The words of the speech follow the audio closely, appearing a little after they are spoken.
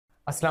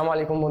আসসালামু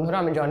আলাইকুম বন্ধুরা,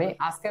 আমি জনি।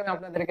 আজকে আমি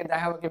আপনাদেরকে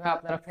দেখাবো কিভাবে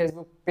আপনারা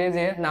ফেসবুক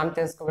পেজের নাম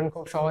চেঞ্জ করবেন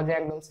খুব সহজে,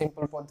 একদম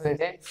সিম্পল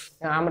পদ্ধতিতে।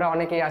 আমরা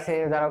অনেকেই আছে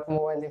যারা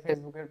মোবাইল দিয়ে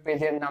ফেসবুকের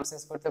পেজের নাম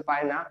চেঞ্জ করতে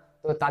পারে না।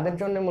 তো তাদের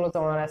জন্য মূলত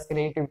আমার আজকের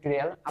এই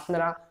টিউটোরিয়াল।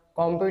 আপনারা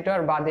কম্পিউটার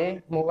বাদে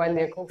মোবাইল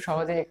দিয়ে খুব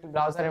সহজে একটি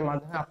ব্রাউজারের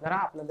মাধ্যমে আপনারা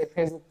আপনাদের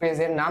ফেসবুক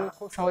পেজের নাম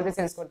খুব সহজে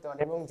চেঞ্জ করতে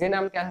পারেন, এবং যে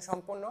নামটি আছে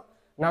সম্পূর্ণ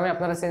নামে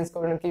আপনারা চেঞ্জ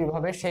করবেন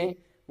কিভাবে, সেই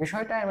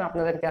বিষয়টাই আমি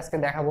আপনাদেরকে আজকে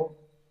দেখাবো।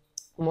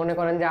 মনে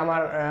করেন যে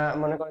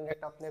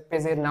একটা আপনার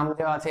পেজের নাম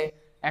দেওয়া আছে,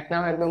 এক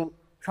নাম একদম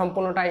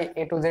সম্পূর্ণটাই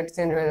এ টু জেড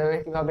চেঞ্জ হয়ে যাবে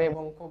কিভাবে,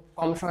 এবং খুব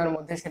কম সময়ের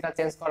মধ্যে সেটা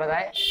চেঞ্জ করা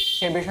যায়,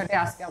 সেই বিষয়টি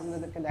আজকে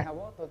আপনাদেরকে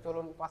দেখাবো। তো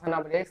চলুন কথা না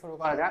বাড়িয়ে শুরু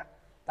করা যাক।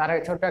 তার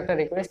আগে ছোট্ট একটা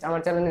রিকোয়েস্ট,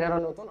 আমার চ্যানেলে যারা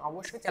নতুন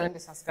অবশ্যই চ্যানেলটি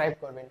সাবস্ক্রাইব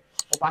করবেন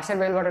ও পাশের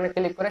বেল বাটনে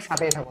ক্লিক করে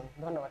সাথেই থাকুন।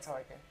 ধন্যবাদ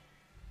সবাইকে।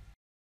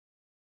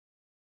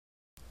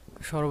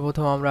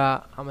 সর্বপ্রথম আমরা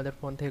আমাদের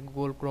ফোন থেকে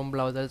গুগল ক্রোম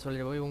ব্রাউজারে চলে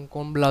যাব এবং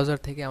ক্রোম ব্রাউজার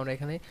থেকে আমরা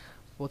এখানে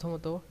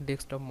প্রথমত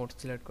ডেস্কটপ মোড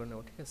সিলেক্ট করে নেব,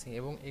 ঠিক আছে।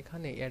 এবং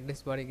এখানে অ্যাড্রেস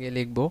বারে গিয়ে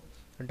লিখব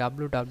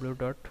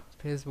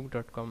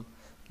www.facebook.com,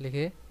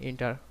 লিখে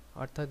এন্টার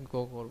অর্থাৎ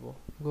গো করব।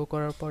 গো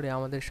করার পরে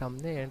আমাদের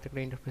সামনে একটা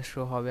ইন্টারফেস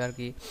শো হবে আর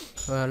কি,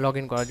 লগ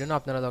ইন করার জন্য।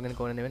 আপনারা লগ ইন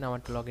করে নেবেন,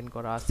 আমারটা লগ ইন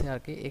করা আছে আর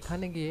কি।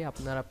 এখানে গিয়ে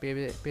আপনারা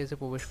পেজে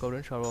প্রবেশ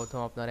করবেন সর্বপ্রথম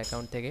আপনার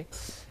অ্যাকাউন্ট থেকে,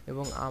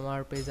 এবং আমার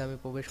পেজে আমি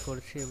প্রবেশ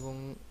করছি। এবং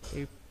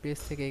এই পেজ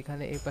থেকে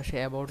এখানে এই পাশে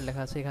অ্যাবাউট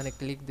লেখা আছে, এখানে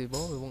ক্লিক দিব।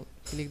 এবং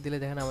ক্লিক দিলে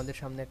দেখেন আমাদের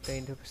সামনে একটা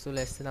ইন্টারফেস চলে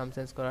আসছে নাম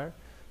চেঞ্জ করার।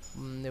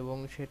 এবং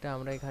সেটা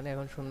আমরা এখানে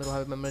এখন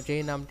সুন্দরভাবে আমরা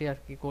যেই নামটি আর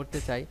কি করতে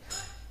চাই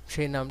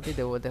সেই নামটি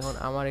দেবো। দেখুন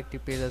আমার একটি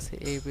পেজ আছে,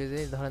 এই পেজে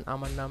ধরেন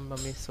আমার নাম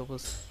আমি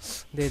সাপোজ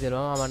দিয়ে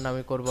দিলাম, আমার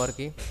নামই করবো আর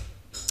কি।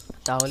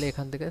 তাহলে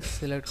এখান থেকে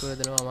সিলেক্ট করে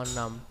দিলাম আমার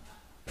নাম।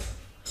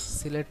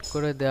 সিলেক্ট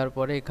করে দেওয়ার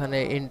পরে এখানে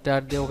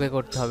এন্টার দিয়ে ওকে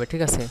করতে হবে,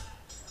 ঠিক আছে।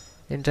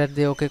 এন্টার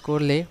দিয়ে ওকে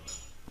করলে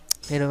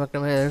এরকম একটা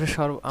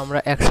আমরা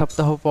এক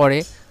সপ্তাহ পরে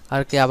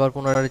আর কি আবার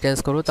পুনরায় চেঞ্জ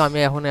করবো। তো আমি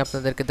এখন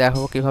আপনাদেরকে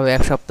দেখাবো কীভাবে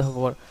এক সপ্তাহ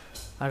পর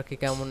আর কি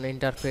কেমন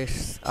ইন্টারফেস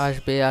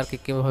আসবে আর কি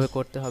কীভাবে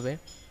করতে হবে।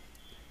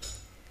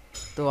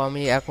 তো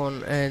আমি এখন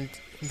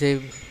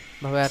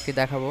যেভাবে আর কি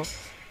দেখাবো,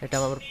 এটা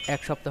আমার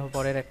এক সপ্তাহ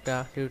পরের একটা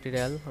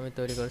টিউটোরিয়াল আমি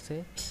তৈরি করছি।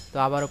 তো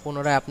আবারও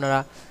পুনরায় আপনারা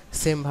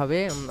সেমভাবে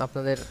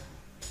আপনাদের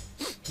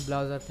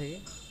ব্রাউজার থেকে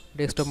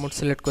ডেস্কটপ মোড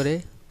সিলেক্ট করে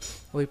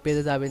ওই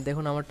পেজে যাবেন।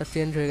 দেখুন আমারটা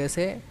চেঞ্জ হয়ে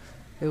গেছে,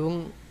 এবং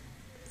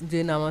যে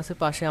নাম আছে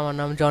পাশে আমার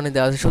নাম জনি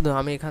দেওয়া আছে। শুধু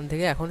আমি এখান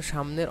থেকে এখন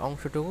সামনের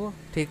অংশটুকু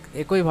ঠিক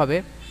একইভাবে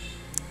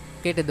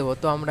কেটে দেবো।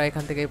 তো আমরা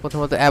এখান থেকে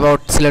প্রথমত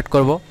অ্যাবাউট সিলেক্ট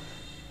করব,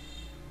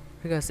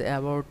 ঠিক আছে।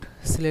 অ্যাবাউট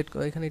সিলেক্ট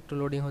এখানে একটু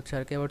লোডিং হচ্ছে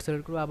আর কি। অ্যাবাউট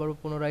সিলেক্ট করবো, আবার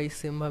পুনরায়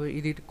সেমভাবে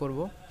এডিট করব।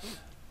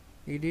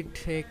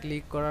 এডিটে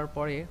ক্লিক করার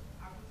পরে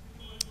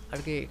আর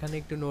কি এখানে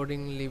একটু লোডিং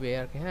নিবে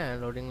আর কি। হ্যাঁ,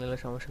 লোডিং নিলে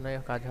সমস্যা নয়,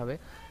 কাজ হবে।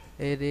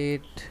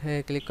 এডিট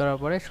ক্লিক করার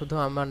পরে শুধু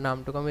আমার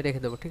নামটুকু আমি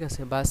রেখে দেবো, ঠিক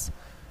আছে। বাস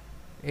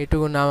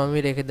এইটুকু নাম আমি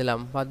রেখে দিলাম,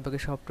 বাদ বাকি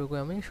সবটুকু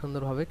আমি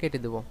সুন্দরভাবে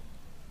কেটে দেবো।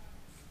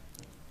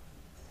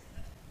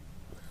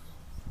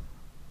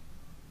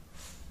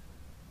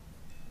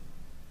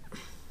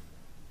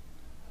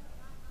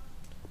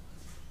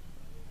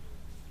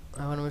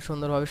 এখন আমি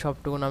সুন্দরভাবে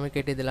সবটুকু আমি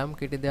কেটে দিলাম।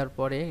 কেটে দেওয়ার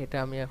পরে এটা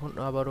আমি এখন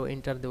আবারও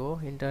এন্টার দেবো,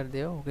 এন্টার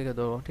দিয়ে ওকে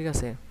দেবো, ঠিক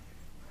আছে।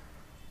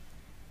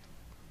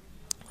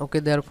 ওকে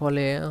দেওয়ার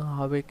ফলে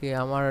হবে কি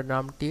আমার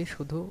নামটি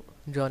শুধু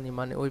জনি,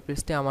 মানে ওই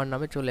পেজটি আমার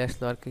নামে চলে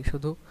আসলো আর কি,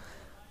 শুধু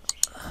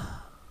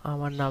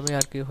আমার নামে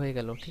আর কি হয়ে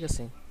গেল, ঠিক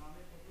আছে।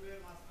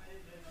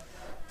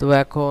 তো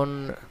এখন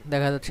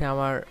দেখা যাচ্ছে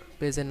আমার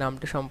পেজের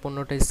নামটি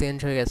সম্পূর্ণটাই চেঞ্জ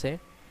হয়ে গেছে।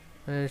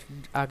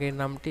 আগের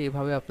নামটি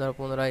এভাবে আপনারা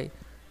পুনরায়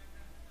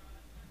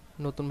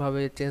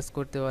নতুনভাবে চেঞ্জ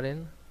করতে পারেন,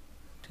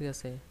 ঠিক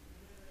আছে।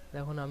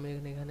 এখন আমি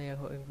এখানে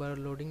একবার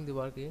লোডিং দেবো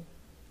আর কি।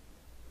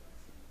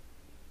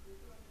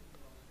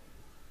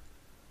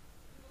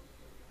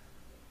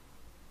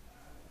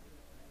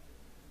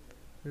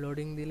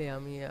 লোডিং দিলে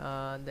আমি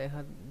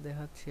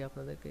দেখাচ্ছি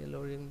আপনাদেরকে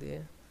লোডিং দিয়ে।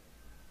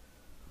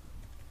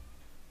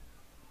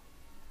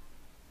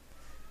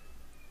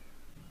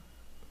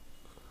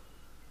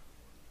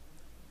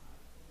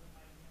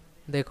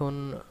 দেখুন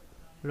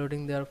লোডিং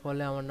দেওয়ার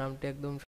ফলে আমার নামটি একদম